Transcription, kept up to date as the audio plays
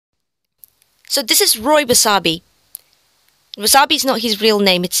So this is Roy Wasabi. Wasabi is not his real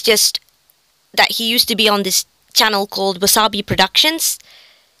name, it's just that he used to be on this channel called Wasabi Productions,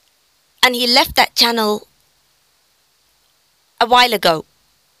 and he left that channel a while ago.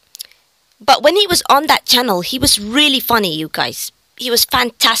 But when he was on that channel, he was really funny, you guys. He was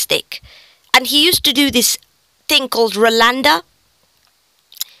fantastic. And he used to do this thing called Rolanda,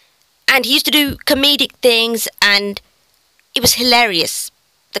 and he used to do comedic things, and it was hilarious,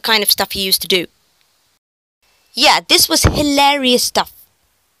 the kind of stuff he used to do. Yeah, this was hilarious stuff.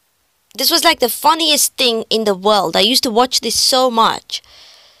 This was like the funniest thing in the world. I used to watch this so much.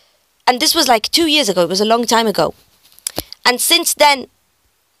 And this was like 2 years ago. It was a long time ago. And since then,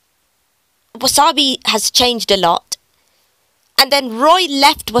 Wasabi has changed a lot. And then Roy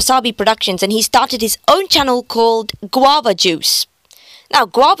left Wasabi Productions and he started his own channel called Guava Juice. Now,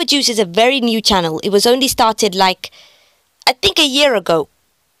 Guava Juice is a very new channel. It was only started like, I think a year ago.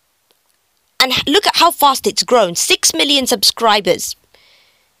 And look at how fast it's grown. 6 million subscribers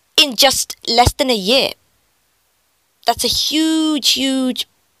in just less than a year. That's a huge, huge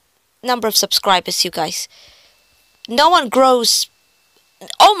number of subscribers, you guys. No one grows.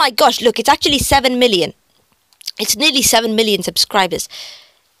 Oh my gosh, look, it's actually 7 million. It's nearly 7 million subscribers.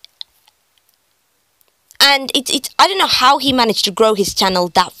 And it's I don't know how he managed to grow his channel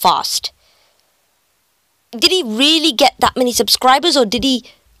that fast. Did he really get that many subscribers, or did he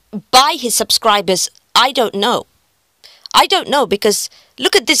buy his subscribers? I don't know. I don't know, because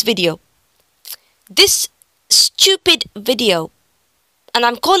look at this video. This stupid video. And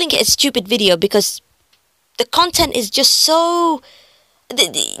I'm calling it a stupid video because the content is just so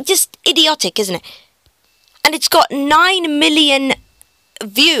just idiotic, isn't it? And it's got 9 million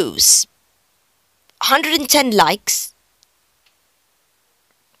views, 110 likes.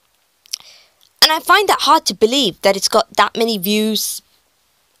 And I find that hard to believe that it's got that many views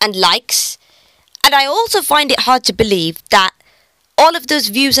and likes. And I also find it hard to believe that all of those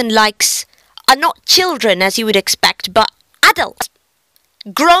views and likes are not children, as you would expect, but adults.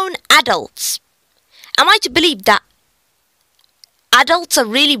 Grown adults. Am I to believe that adults are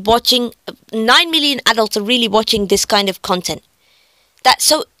really watching, 9 million adults are really watching this kind of content? That's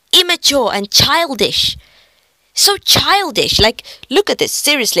so immature and childish. So childish. Like, look at this,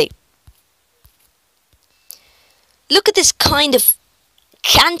 seriously. Look at this kind of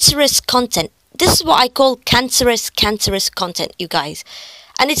cancerous content. This is what I call cancerous content, you guys.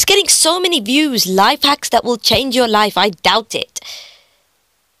 And it's getting so many views. Life hacks that will change your life. I doubt it.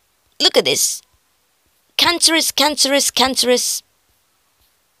 Look at this. Cancerous.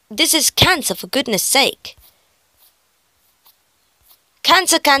 This is cancer, for goodness sake.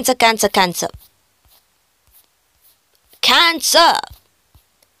 Cancer. Cancer.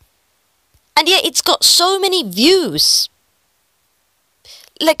 And yet it's got so many views.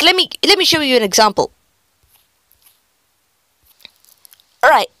 Like, let me show you an example.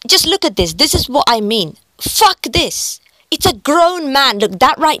 Alright, just look at this. This is what I mean. Fuck this. It's a grown man. Look,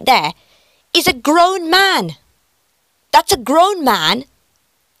 that right there is a grown man. That's a grown man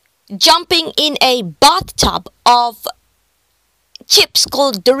jumping in a bathtub of chips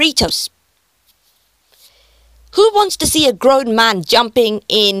called Doritos. Who wants to see a grown man jumping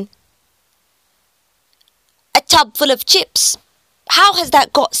in a tub full of chips? How has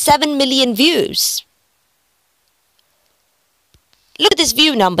that got 7 million views? Look at this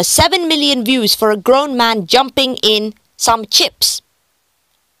view number. 7 million views for a grown man jumping in some chips.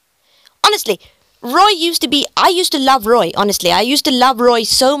 Honestly, Roy used to be... I used to love Roy, honestly. I used to love Roy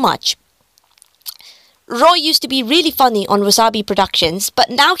so much. Roy used to be really funny on Wasabi Productions, but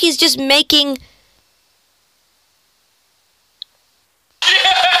now he's just making...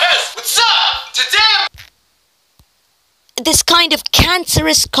 Yes! What's up? Today... this kind of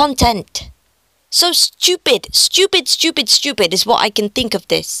cancerous content. So stupid is what I can think of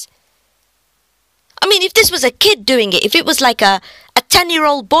this. I mean, if this was a kid doing it, if it was like a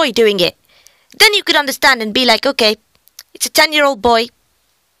 10-year-old boy doing it, then you could understand and be like, okay, it's a 10-year-old boy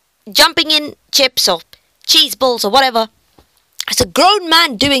jumping in chips or cheese balls or whatever. As a grown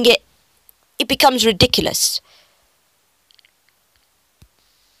man doing it, it becomes ridiculous.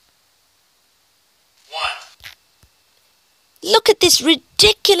 Look at this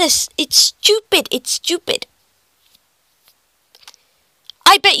ridiculous. It's stupid.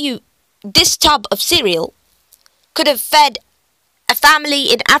 I bet you this tub of cereal could have fed a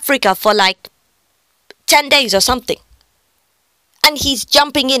family in Africa for like 10 days or something. And he's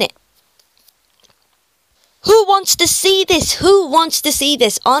jumping in it. Who wants to see this? Who wants to see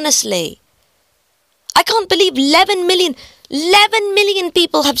this? Honestly. I can't believe 11 million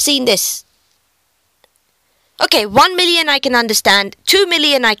people have seen this. Okay, 1 million I can understand, 2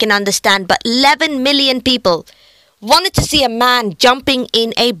 million I can understand, but 11 million people wanted to see a man jumping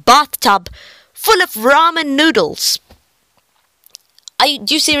in a bathtub full of ramen noodles.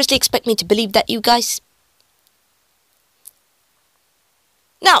 Do you seriously expect me to believe that, you guys?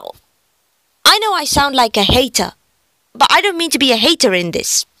 Now, I know I sound like a hater, but I don't mean to be a hater in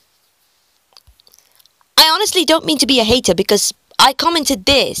this. I honestly don't mean to be a hater because I commented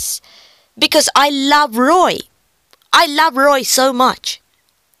this because I love Roy. I love Roy so much.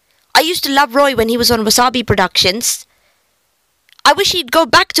 I used to love Roy when he was on Wasabi Productions. I wish he'd go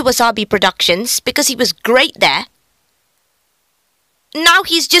back to Wasabi Productions because he was great there. Now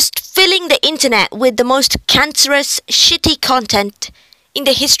he's just filling the internet with the most cancerous, shitty content in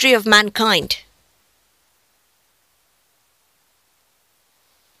the history of mankind.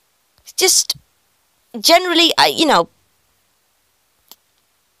 It's just, generally,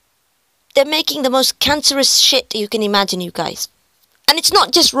 they're making the most cancerous shit you can imagine, you guys. And it's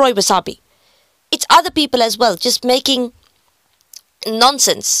not just Roy Wasabi. It's other people as well, just making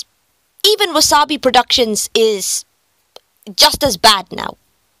nonsense. Even Wasabi Productions is just as bad now.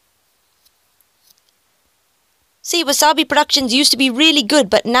 See, Wasabi Productions used to be really good,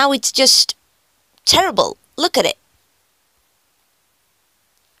 but now it's just terrible. Look at it.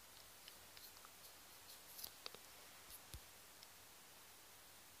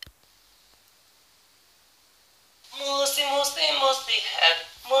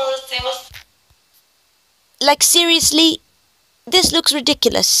 Like, seriously, this looks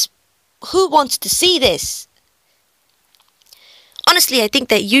ridiculous. Who wants to see this? Honestly, I think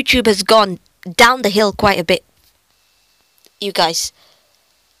that YouTube has gone down the hill quite a bit. You guys.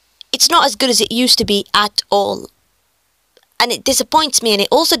 It's not as good as it used to be at all. And it disappoints me, and it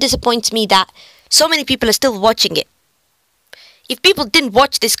also disappoints me that so many people are still watching it. If people didn't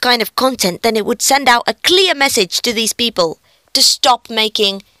watch this kind of content, then it would send out a clear message to these people to stop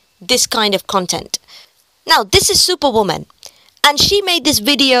making this kind of content. Now, this is Superwoman, and she made this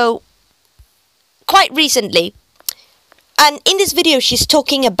video quite recently. And in this video, she's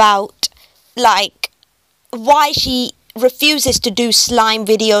talking about, like, why she refuses to do slime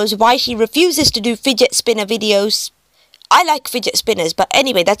videos, why she refuses to do fidget spinner videos. I like fidget spinners, but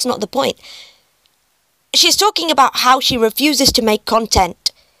anyway, that's not the point. She's talking about how she refuses to make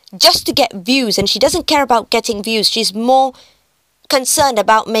content just to get views, and she doesn't care about getting views. She's more concerned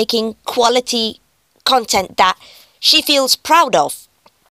about making quality content that she feels proud of.